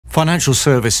Financial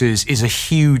services is a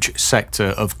huge sector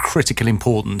of critical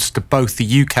importance to both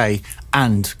the UK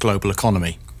and global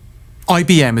economy.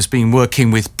 IBM has been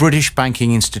working with British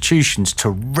banking institutions to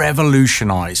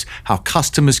revolutionise how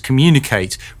customers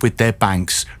communicate with their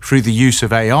banks through the use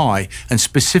of AI, and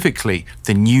specifically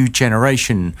the new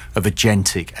generation of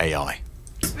agentic AI.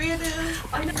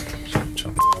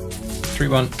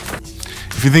 3-1.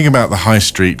 If you think about the high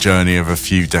street journey of a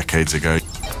few decades ago,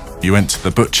 you went to the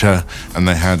butcher and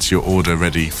they had your order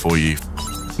ready for you.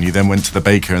 You then went to the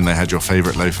baker and they had your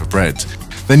favourite loaf of bread.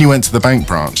 Then you went to the bank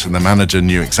branch and the manager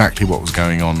knew exactly what was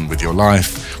going on with your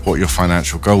life, what your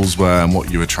financial goals were and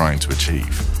what you were trying to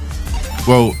achieve.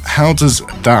 Well, how does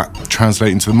that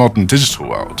translate into the modern digital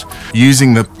world?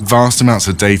 Using the vast amounts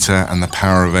of data and the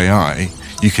power of AI,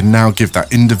 you can now give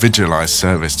that individualized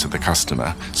service to the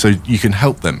customer, so you can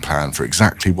help them plan for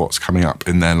exactly what's coming up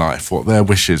in their life, what their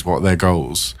wishes, what their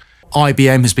goals.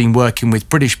 IBM has been working with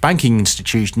British banking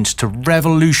institutions to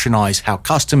revolutionise how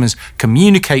customers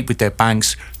communicate with their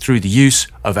banks through the use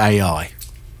of AI.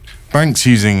 Banks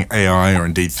using AI, or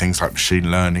indeed things like machine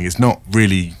learning, is not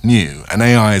really new, and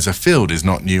AI as a field is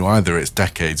not new either, it's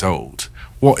decades old.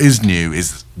 What is new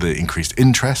is the increased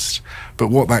interest, but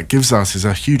what that gives us is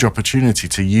a huge opportunity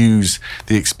to use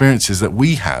the experiences that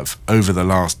we have over the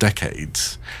last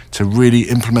decades to really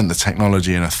implement the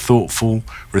technology in a thoughtful,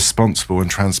 responsible and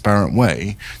transparent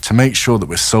way to make sure that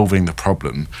we're solving the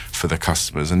problem for the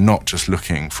customers and not just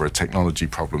looking for a technology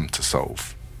problem to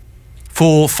solve.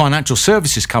 For financial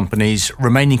services companies,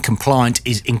 remaining compliant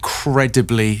is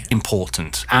incredibly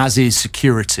important, as is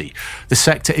security. The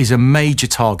sector is a major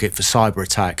target for cyber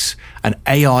attacks, and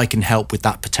AI can help with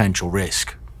that potential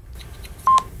risk.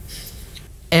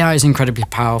 AI is incredibly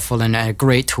powerful and a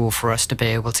great tool for us to be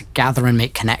able to gather and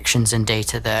make connections in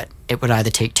data that it would either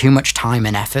take too much time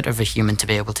and effort of a human to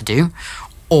be able to do,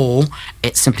 or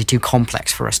it's simply too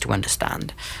complex for us to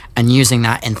understand. And using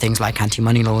that in things like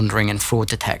anti-money laundering and fraud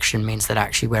detection means that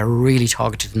actually we're really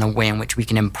targeted in a way in which we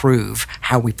can improve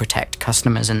how we protect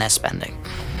customers and their spending.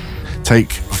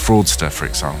 Take a fraudster, for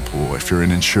example, or if you're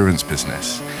an insurance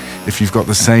business. If you've got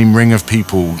the same ring of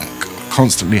people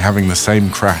constantly having the same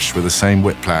crash with the same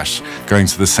whiplash, going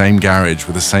to the same garage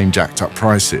with the same jacked up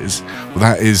prices, well,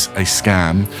 that is a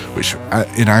scam, which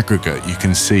in aggregate you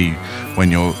can see when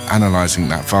you're analysing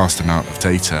that vast amount of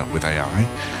data with AI.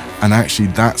 And actually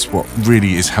that's what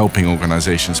really is helping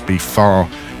organisations be far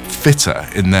fitter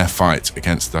in their fight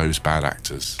against those bad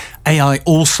actors. AI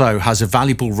also has a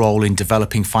valuable role in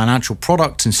developing financial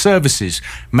products and services,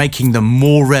 making them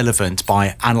more relevant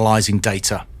by analysing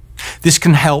data. This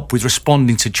can help with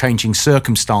responding to changing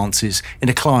circumstances in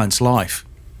a client's life.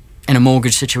 In a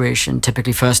mortgage situation,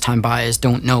 typically first-time buyers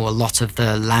don't know a lot of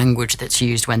the language that's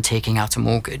used when taking out a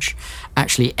mortgage.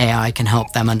 Actually, AI can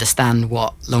help them understand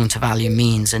what loan-to-value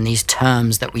means, and these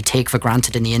terms that we take for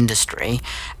granted in the industry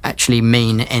actually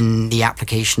mean in the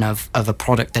application of a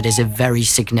product that is a very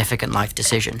significant life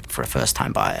decision for a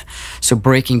first-time buyer. So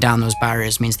breaking down those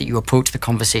barriers means that you approach the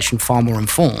conversation far more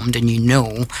informed and you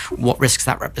know what risks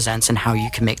that represents and how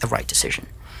you can make the right decision.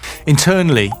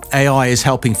 Internally, AI is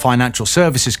helping financial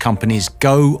services companies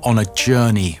go on a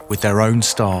journey with their own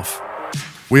staff.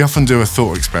 We often do a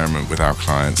thought experiment with our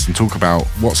clients and talk about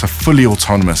what's a fully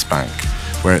autonomous bank,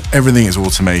 where everything is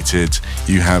automated,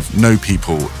 you have no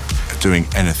people doing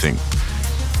anything.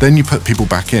 Then you put people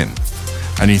back in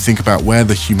and you think about where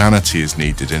the humanity is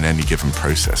needed in any given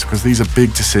process, because these are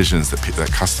big decisions that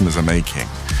customers are making.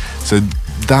 So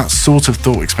that sort of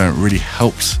thought experiment really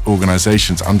helps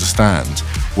organisations understand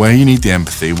where you need the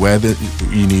empathy, where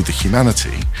you need the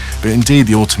humanity, but indeed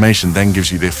the automation then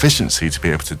gives you the efficiency to be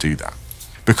able to do that.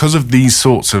 Because of these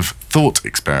sorts of thought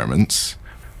experiments,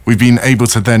 we've been able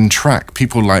to then track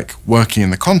people like working in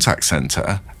the contact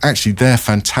centre. Actually, they're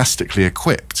fantastically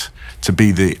equipped to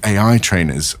be the AI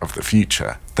trainers of the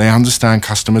future. They understand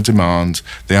customer demand,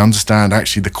 they understand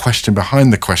actually the question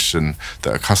behind the question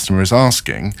that a customer is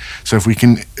asking. So if we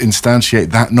can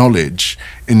instantiate that knowledge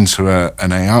into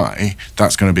an AI,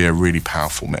 that's going to be a really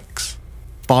powerful mix.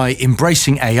 By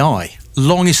embracing AI,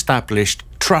 long-established,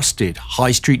 trusted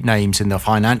high street names in the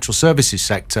financial services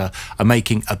sector are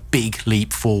making a big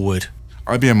leap forward.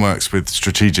 IBM works with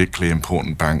strategically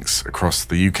important banks across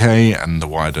the UK and the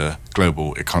wider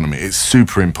global economy. It's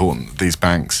super important that these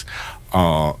banks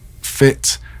are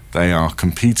fit, They are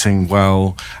competing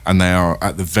well, and they are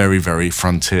at the very, very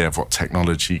frontier of what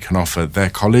technology can offer their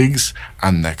colleagues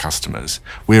and their customers.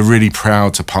 We're really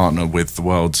proud to partner with the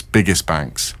world's biggest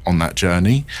banks on that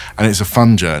journey, and it's a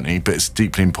fun journey, but it's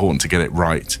deeply important to get it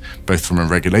right, both from a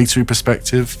regulatory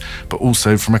perspective, but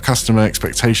also from a customer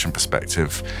expectation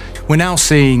perspective. We're now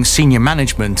seeing senior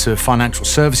management of financial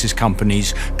services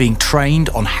companies being trained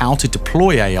on how to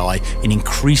deploy AI in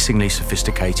increasingly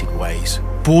sophisticated ways.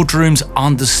 Boardrooms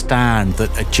understand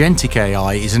that agentic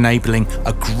AI is enabling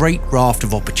a great raft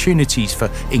of opportunities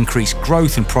for increased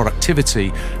growth and productivity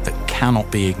that cannot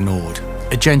be ignored.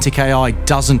 Agentic AI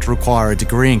doesn't require a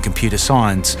degree in computer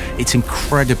science. It's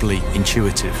incredibly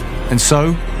intuitive. And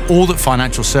so, all that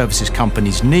financial services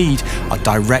companies need are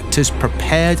directors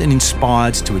prepared and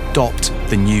inspired to adopt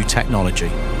the new technology.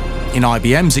 In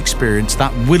IBM's experience,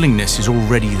 that willingness is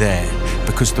already there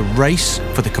because the race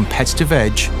for the competitive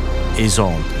edge is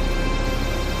on.